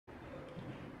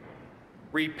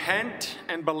Repent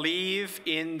and believe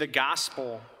in the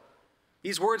gospel.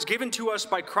 These words given to us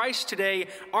by Christ today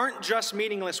aren't just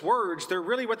meaningless words. They're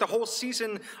really what the whole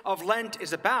season of Lent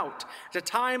is about. It's a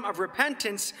time of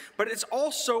repentance, but it's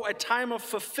also a time of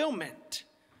fulfillment.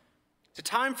 It's a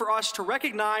time for us to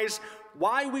recognize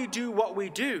why we do what we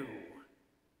do.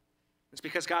 It's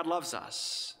because God loves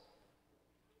us.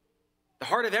 The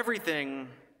heart of everything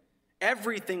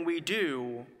we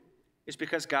do is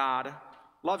because God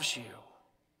loves you.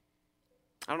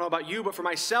 I don't know about you, but for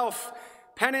myself,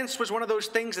 penance was one of those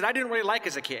things that I didn't really like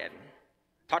as a kid.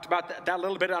 Talked about that a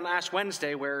little bit on Ash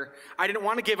Wednesday, where I didn't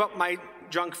want to give up my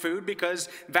junk food because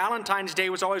Valentine's Day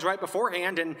was always right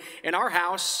beforehand, and in our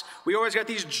house, we always got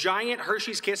these giant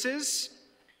Hershey's Kisses,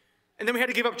 and then we had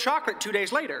to give up chocolate 2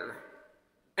 days later.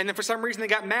 And then for some reason, they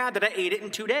got mad that I ate it in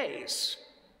 2 days.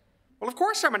 Well, of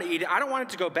course I'm going to eat it. I don't want it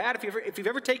to go bad. If you've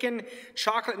ever taken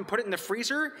chocolate and put it in the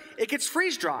freezer, it gets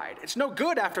freeze-dried. It's no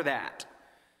good after that.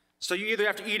 So you either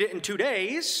have to eat it in 2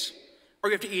 days, or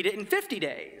you have to eat it in 50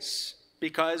 days,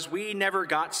 because we never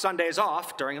got Sundays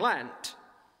off during Lent,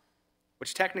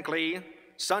 which technically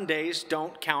Sundays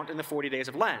don't count in the 40 days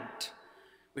of Lent.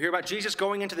 We hear about Jesus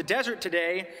going into the desert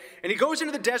today, and he goes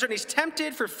into the desert and he's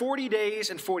tempted for 40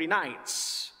 days and 40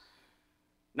 nights.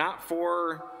 Not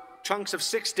for chunks of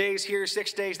 6 days here,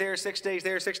 6 days there, 6 days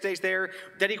there, 6 days there,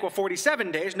 that equal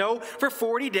 47 days. No, for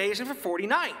 40 days and for 40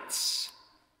 nights.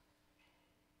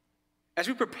 As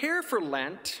we prepare for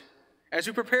Lent, as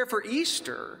we prepare for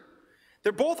Easter,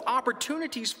 they're both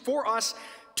opportunities for us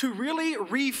to really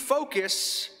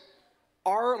refocus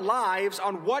our lives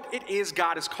on what it is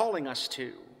God is calling us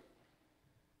to.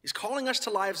 He's calling us to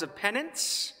lives of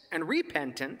penance and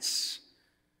repentance,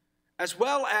 as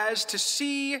well as to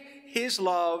see his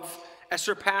love as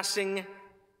surpassing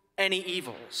any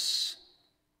evils.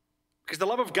 Because the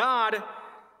love of God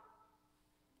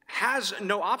has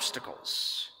no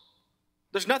obstacles.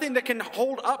 There's nothing that can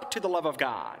hold up to the love of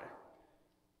God.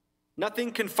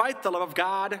 Nothing can fight the love of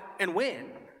God and win.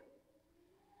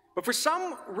 But for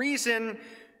some reason,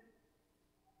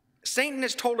 Satan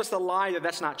has told us the lie that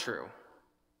that's not true.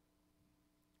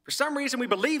 For some reason, we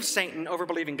believe Satan over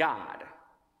believing God.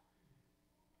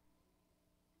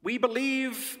 We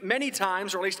believe many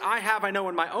times, or at least I know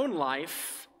in my own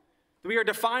life, that we are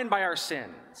defined by our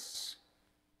sins.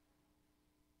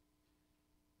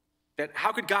 That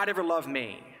how could God ever love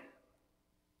me?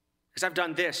 Because I've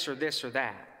done this or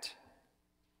that.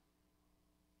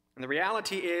 And the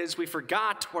reality is we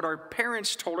forgot what our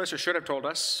parents told us or should have told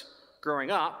us growing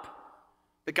up,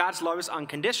 that God's love is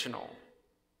unconditional.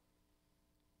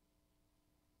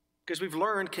 Because we've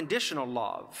learned conditional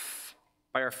love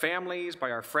by our families,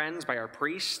 by our friends, by our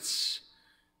priests,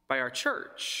 by our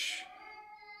church.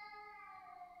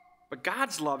 But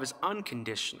God's love is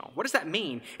unconditional. What does that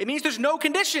mean? It means there's no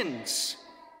conditions.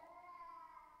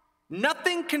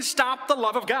 Nothing can stop the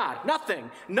love of God.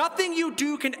 Nothing. Nothing you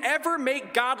do can ever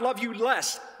make God love you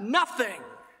less. Nothing.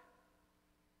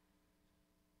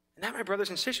 And that, my brothers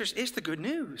and sisters, is the good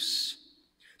news.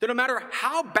 That no matter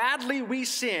how badly we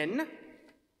sin,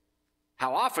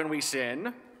 how often we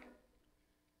sin,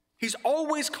 he's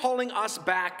always calling us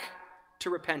back to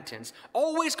repentance,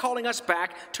 always calling us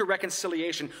back to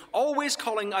reconciliation, always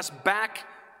calling us back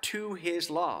to his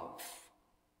love.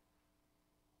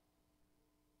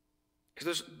 Because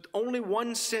there's only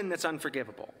one sin that's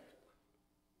unforgivable,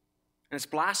 and it's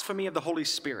blasphemy of the Holy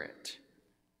Spirit.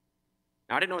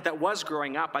 Now, I didn't know what that was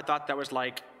growing up. I thought that was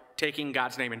like taking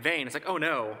God's name in vain. It's like, oh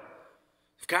no,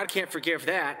 if God can't forgive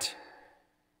that,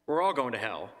 we're all going to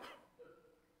hell.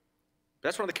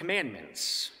 That's one of the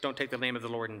commandments. Don't take the name of the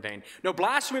Lord in vain. No,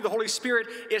 blasphemy of the Holy Spirit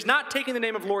is not taking the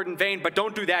name of the Lord in vain, but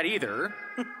don't do that either.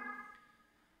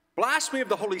 Blasphemy of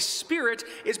the Holy Spirit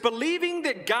is believing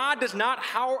that God does not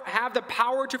have the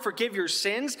power to forgive your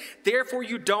sins, therefore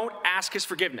you don't ask his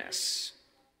forgiveness.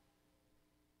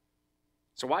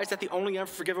 So why is that the only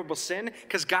unforgivable sin?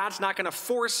 Because God's not going to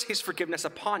force his forgiveness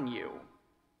upon you.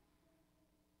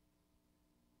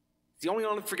 It's the only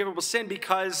unforgivable sin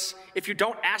because if you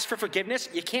don't ask for forgiveness,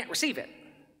 you can't receive it.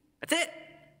 That's it.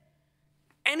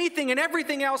 Anything and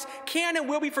everything else can and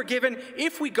will be forgiven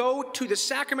if we go to the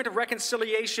sacrament of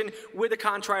reconciliation with a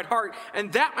contrite heart.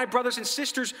 And that, my brothers and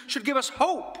sisters, should give us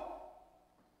hope.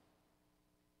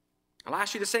 I'll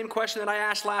ask you the same question that I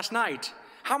asked last night.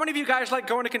 How many of you guys like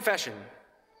going to confession?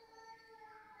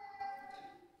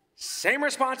 Same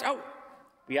response. Oh,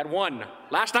 we had 1.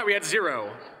 Last night we had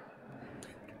 0.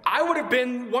 I would have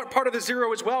been part of the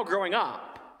 0 as well growing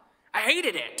up. I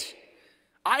hated it.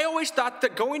 I always thought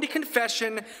that going to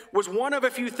confession was one of a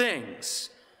few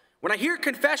things. When I hear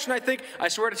confession, I think, I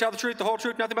swear to tell the truth, the whole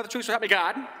truth, nothing but the truth, so help me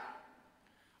God.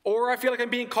 or I feel like I'm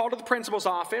being called to the principal's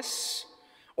office,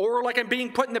 or like I'm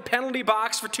being put in the penalty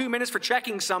box for 2 minutes for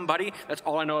checking somebody. That's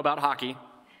all I know about hockey.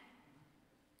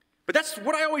 But that's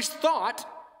what I always thought,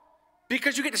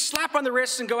 because you get to slap on the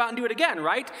wrist and go out and do it again,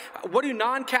 right? What do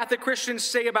non-Catholic Christians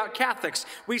say about Catholics?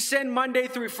 We sin Monday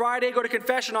through Friday, go to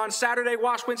confession on Saturday,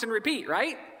 wash, rinse, and repeat,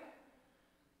 right?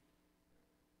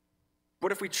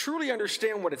 But if we truly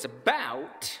understand what it's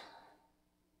about,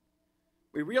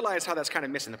 we realize how that's kind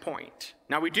of missing the point.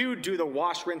 Now, we do the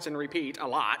wash, rinse, and repeat a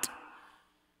lot.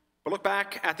 But look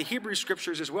back at the Hebrew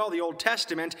Scriptures as well, the Old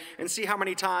Testament, and see how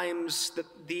many times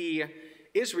the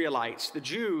Israelites, the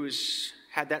Jews,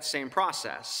 had that same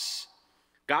process.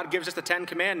 God gives us the 10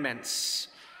 Commandments.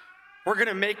 We're going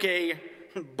to make a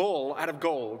bull out of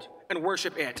gold and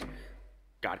worship it.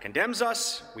 God condemns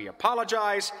us. We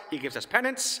apologize. He gives us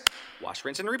penance. Wash,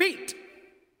 rinse, and repeat.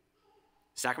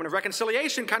 Sacrament of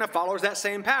reconciliation kind of follows that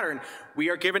same pattern. We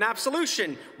are given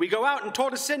absolution. We go out and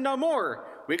told to sin no more.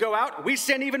 We go out, we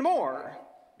sin even more.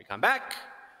 We come back,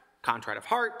 contrite of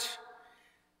heart.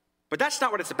 But that's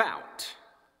not what it's about.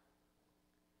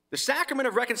 The sacrament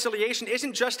of reconciliation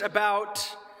isn't just about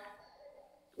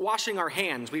washing our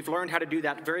hands. We've learned how to do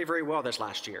that very, very well this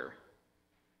last year.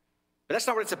 But that's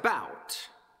not what it's about.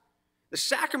 The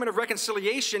sacrament of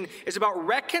reconciliation is about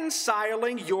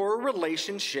reconciling your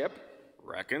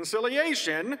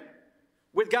reconciliation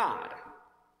with God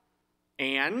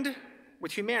and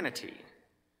with humanity.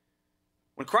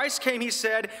 When Christ came, he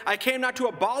said, I came not to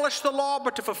abolish the law,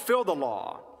 but to fulfill the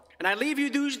law. And I leave you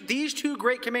these 2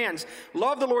 great commands.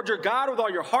 Love the Lord your God with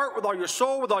all your heart, with all your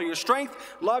soul, with all your strength.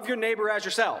 Love your neighbor as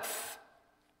yourself.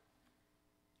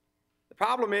 The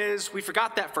problem is we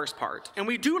forgot that first part. And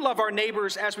we do love our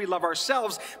neighbors as we love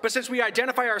ourselves. But since we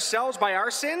identify ourselves by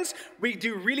our sins, we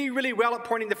do really, really well at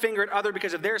pointing the finger at others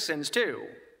because of their sins too.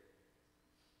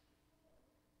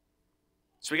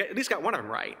 So we at least got one of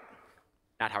them right.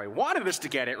 Not how he wanted us to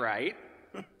get it right.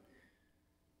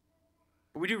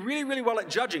 But we do really, really well at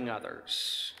judging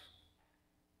others.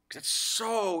 Because it's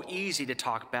so easy to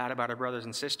talk bad about our brothers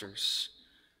and sisters.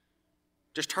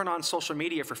 Just turn on social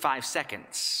media for 5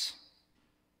 seconds.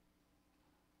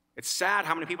 It's sad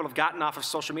how many people have gotten off of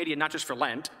social media, not just for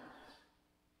Lent,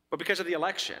 but because of the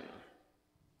election.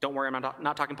 Don't worry, I'm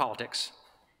not talking politics.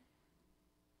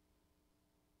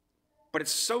 But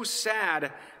it's so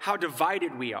sad how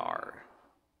divided we are.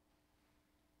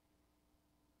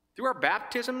 Through our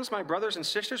baptisms, my brothers and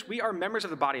sisters, we are members of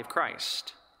the body of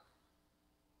Christ.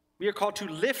 We are called to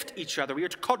lift each other. We are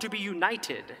called to be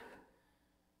united.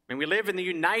 And we live in the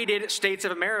United States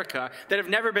of America that have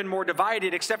never been more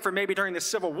divided except for maybe during the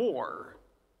Civil War.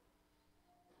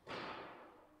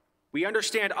 We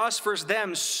understand us versus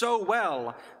them so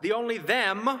well. The only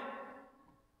them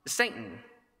is Satan.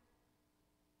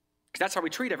 Because that's how we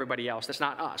treat everybody else. That's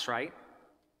not us, right?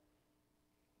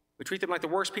 We treat them like the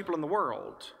worst people in the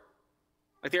world.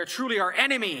 Like they are truly our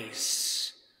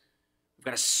enemies. We've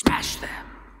got to smash them.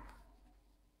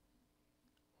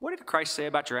 What did Christ say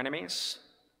about your enemies?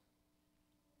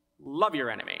 Love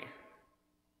your enemy.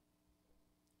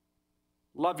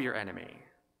 Love your enemy.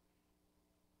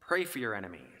 Pray for your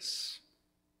enemies.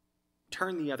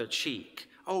 Turn the other cheek.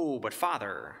 Oh, but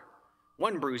Father,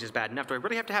 1 bruise is bad enough. Do I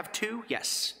really have to have 2?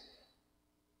 Yes.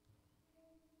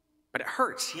 But it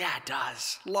hurts. Yeah, it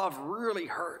does. Love really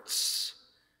hurts.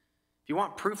 If you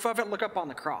want proof of it, look up on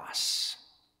the cross.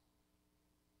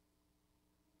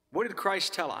 What did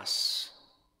Christ tell us?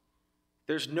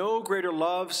 There's no greater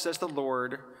love, says the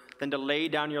Lord, than to lay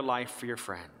down your life for your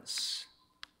friends.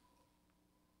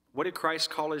 What did Christ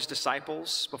call his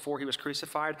disciples before he was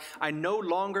crucified? I no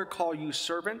longer call you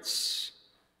servants.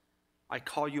 I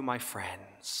call you my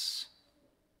friends.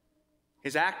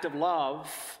 His act of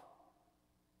love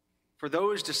for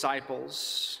those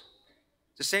disciples,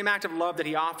 the same act of love that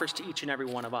he offers to each and every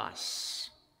one of us.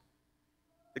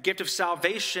 The gift of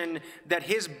salvation that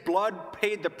his blood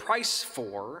paid the price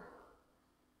for.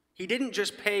 He didn't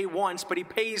just pay once, but he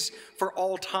pays for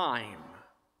all time.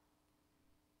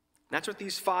 That's what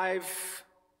these 5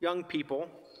 young people,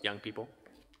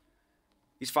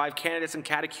 these 5 candidates and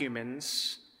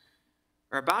catechumens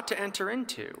are about to enter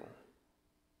into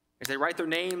as they write their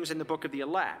names in the book of the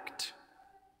elect.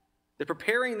 They're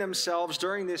preparing themselves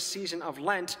during this season of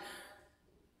Lent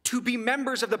to be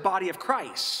members of the body of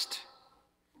Christ.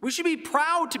 We should be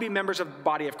proud to be members of the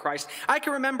body of Christ. I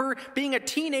can remember being a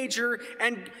teenager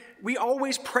and we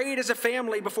always prayed as a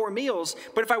family before meals.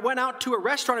 But if I went out to a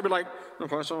restaurant, I'd be like,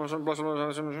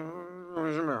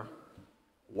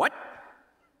 what?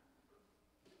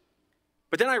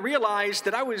 But then I realized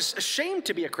that I was ashamed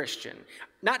to be a Christian.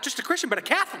 Not just a Christian, but a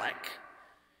Catholic.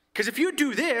 Because if you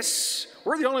do this,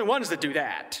 we're the only ones that do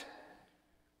that.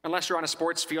 Unless you're on a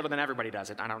sports field and then everybody does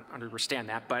it. I don't understand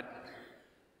that, but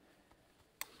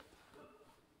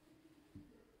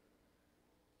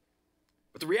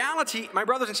the reality, my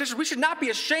brothers and sisters, we should not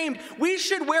be ashamed. We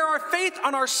should wear our faith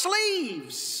on our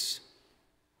sleeves.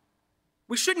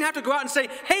 We shouldn't have to go out and say,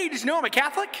 hey, did you know I'm a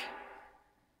Catholic?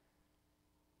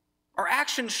 Our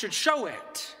actions should show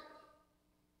it.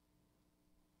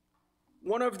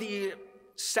 One of the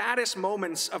saddest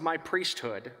moments of my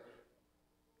priesthood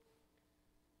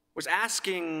was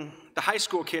asking the high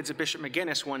school kids at Bishop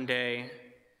McGinnis one day,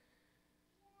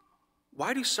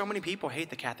 why do so many people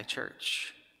hate the Catholic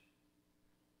Church?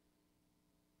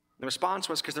 The response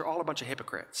was, because they're all a bunch of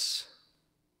hypocrites.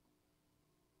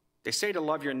 They say to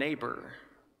love your neighbor,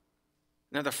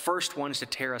 and they're the first ones to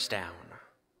tear us down.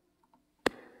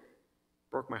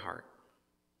 Broke my heart.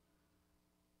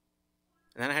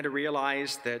 And then I had to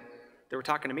realize that they were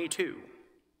talking to me too.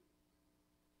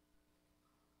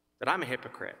 That I'm a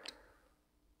hypocrite.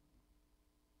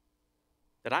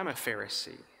 That I'm a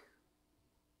Pharisee.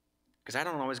 Because I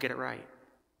don't always get it right.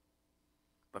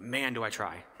 But man, do I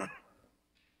try.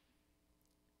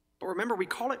 But remember, we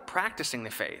call it practicing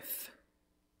the faith.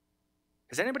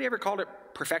 Has anybody ever called it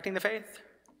perfecting the faith?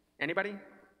 Anybody?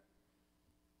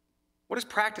 What does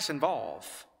practice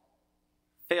involve?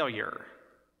 Failure.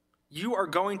 You are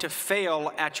going to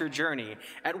fail at your journey.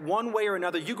 At one way or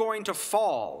another, you're going to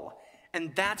fall.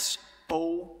 And that's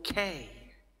okay.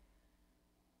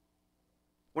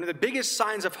 One of the biggest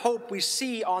signs of hope we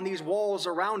see on these walls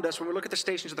around us when we look at the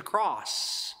Stations of the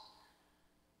Cross.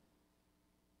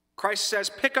 Christ says,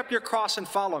 pick up your cross and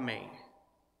follow me.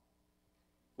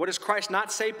 What does Christ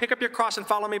not say? Pick up your cross and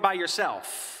follow me by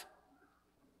yourself.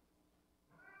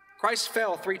 Christ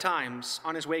fell 3 times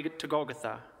on his way to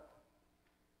Golgotha.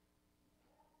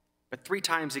 But 3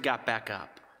 times he got back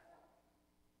up.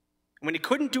 When he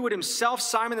couldn't do it himself,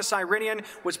 Simon the Cyrenian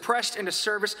was pressed into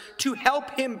service to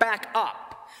help him back up.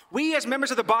 We as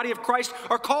members of the body of Christ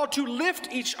are called to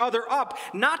lift each other up,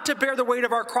 not to bear the weight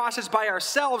of our crosses by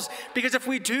ourselves, because if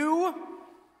we do,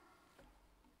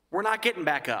 we're not getting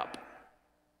back up.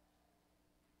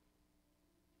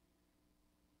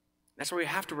 That's why we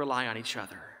have to rely on each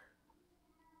other.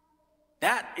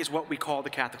 That is what we call the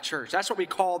Catholic Church. That's what we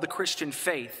call the Christian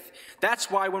faith. That's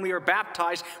why when we are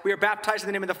baptized in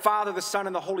the name of the Father, the Son,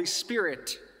 and the Holy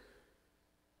Spirit.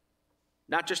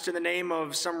 Not just in the name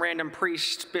of some random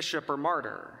priest, bishop, or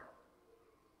martyr.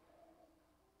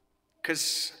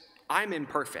 Because I'm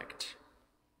imperfect.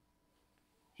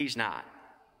 He's not.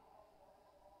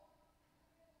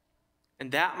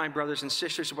 And that, my brothers and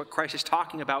sisters, is what Christ is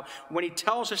talking about. When he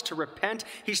tells us to repent,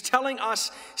 he's telling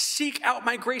us, seek out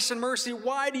my grace and mercy.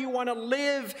 Why do you want to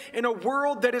live in a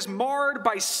world that is marred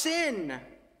by sin?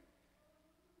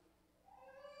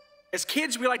 As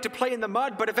kids, we like to play in the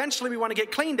mud, but eventually we want to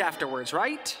get cleaned afterwards,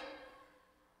 right?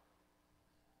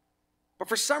 But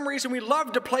for some reason, we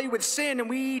love to play with sin, and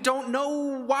we don't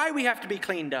know why we have to be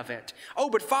cleaned of it. Oh,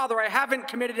 but Father, I haven't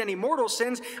committed any mortal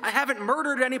sins. I haven't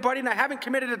murdered anybody, and I haven't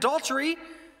committed adultery.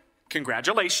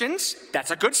 Congratulations.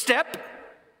 That's a good step.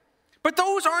 But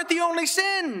those aren't the only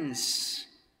sins.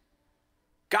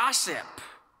 Gossip.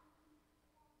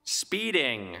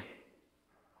 Speeding.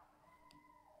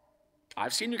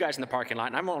 I've seen you guys in the parking lot,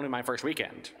 and I'm only my first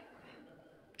weekend.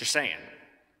 Just saying.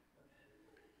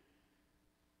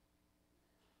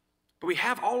 But we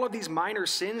have all of these minor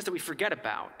sins that we forget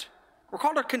about. We're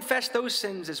called to confess those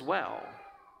sins as well.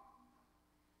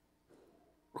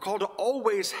 We're called to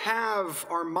always have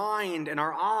our mind and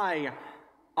our eye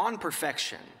on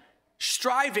perfection,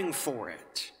 striving for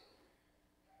it,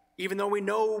 even though we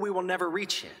know we will never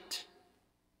reach it.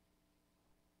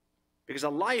 Because a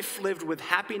life lived with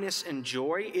happiness and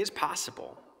joy is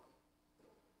possible.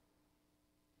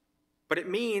 But it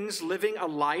means living a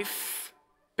life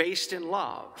based in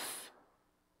love.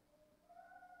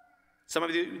 Some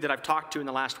of you that I've talked to in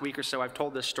the last week or so, I've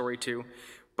told this story to.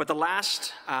 But the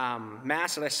last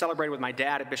Mass that I celebrated with my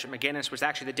dad at Bishop McGinnis was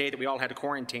actually the day that we all had to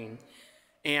quarantine.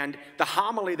 And the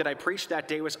homily that I preached that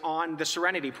day was on the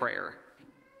Serenity Prayer.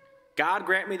 God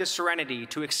grant me the serenity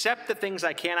to accept the things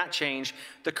I cannot change,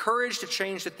 the courage to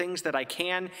change the things that I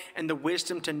can, and the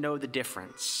wisdom to know the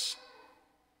difference.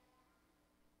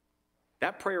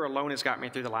 That prayer alone has got me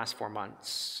through the last 4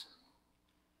 months.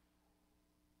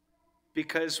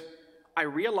 Because I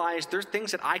realized there's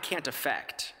things that I can't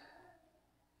affect.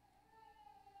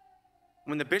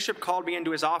 When the bishop called me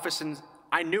into his office, and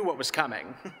I knew what was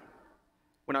coming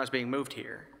when I was being moved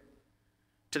here,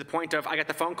 to the point of I got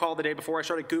the phone call the day before I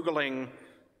started Googling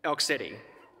Elk City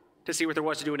to see what there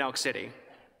was to do in Elk City.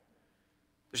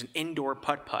 There's an indoor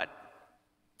putt-putt.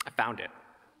 I found it.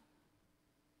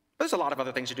 But there's a lot of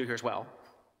other things to do here as well.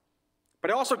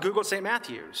 But I also Googled St.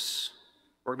 Matthew's.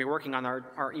 We're going to be working on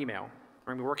our email.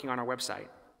 We're going to be working on our website.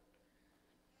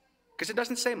 Because it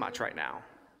doesn't say much right now.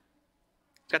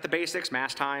 It's got the basics,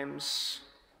 Mass times,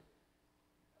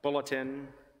 bulletin,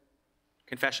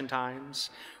 confession times.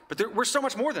 But we're so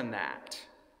much more than that.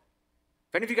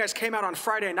 If any of you guys came out on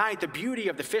Friday night, the beauty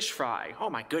of the fish fry, oh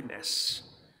my goodness.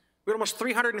 We had almost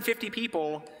 350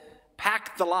 people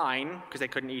packed the line, because they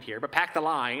couldn't eat here, but packed the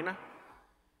line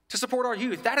to support our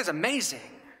youth. That is amazing.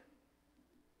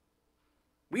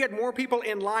 We had more people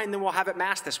in line than we'll have at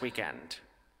Mass this weekend.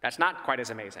 That's not quite as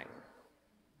amazing.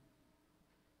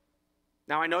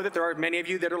 Now, I know that there are many of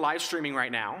you that are live streaming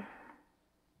right now.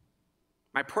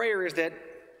 My prayer is that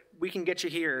we can get you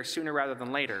here sooner rather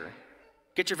than later.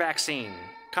 Get your vaccine.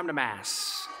 Come to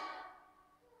Mass.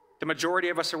 The majority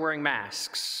of us are wearing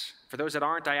masks. For those that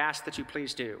aren't, I ask that you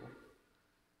please do.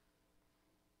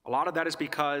 A lot of that is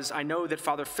because I know that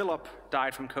Father Philip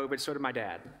died from COVID, so did my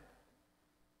dad.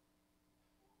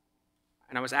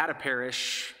 And I was at a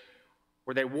parish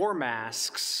where they wore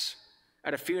masks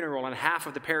at a funeral, and half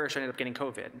of the parish ended up getting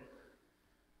COVID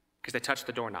because they touched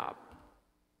the doorknob.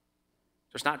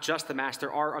 So it's not just the Mass.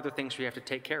 There are other things we have to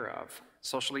take care of.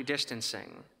 Socially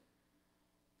distancing.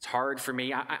 It's hard for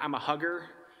me. I'm a hugger.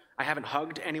 I haven't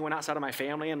hugged anyone outside of my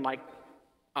family in like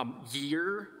a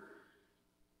year.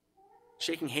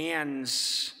 Shaking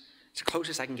hands is the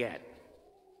closest I can get.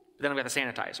 But then I've got the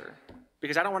sanitizer.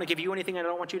 Because I don't want to give you anything, and I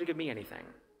don't want you to give me anything.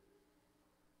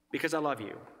 Because I love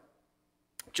you.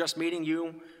 Just meeting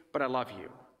you, but I love you.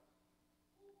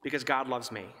 Because God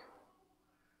loves me.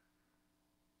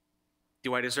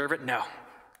 Do I deserve it? No,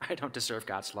 I don't deserve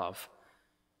God's love.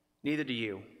 Neither do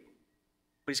you.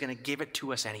 But he's going to give it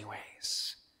to us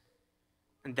anyways.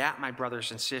 And that, my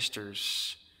brothers and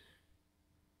sisters,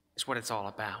 is what it's all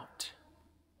about.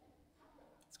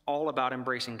 It's all about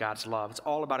embracing God's love. It's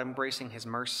all about embracing his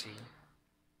mercy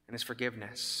and his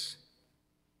forgiveness.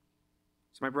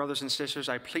 So my brothers and sisters,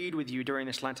 I plead with you during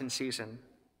this Lenten season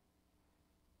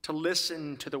to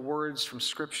listen to the words from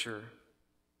Scripture,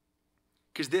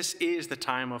 because this is the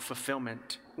time of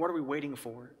fulfillment. What are we waiting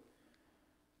for?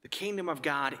 The kingdom of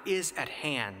God is at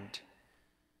hand.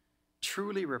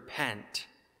 Truly repent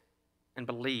and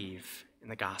believe in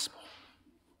the gospel.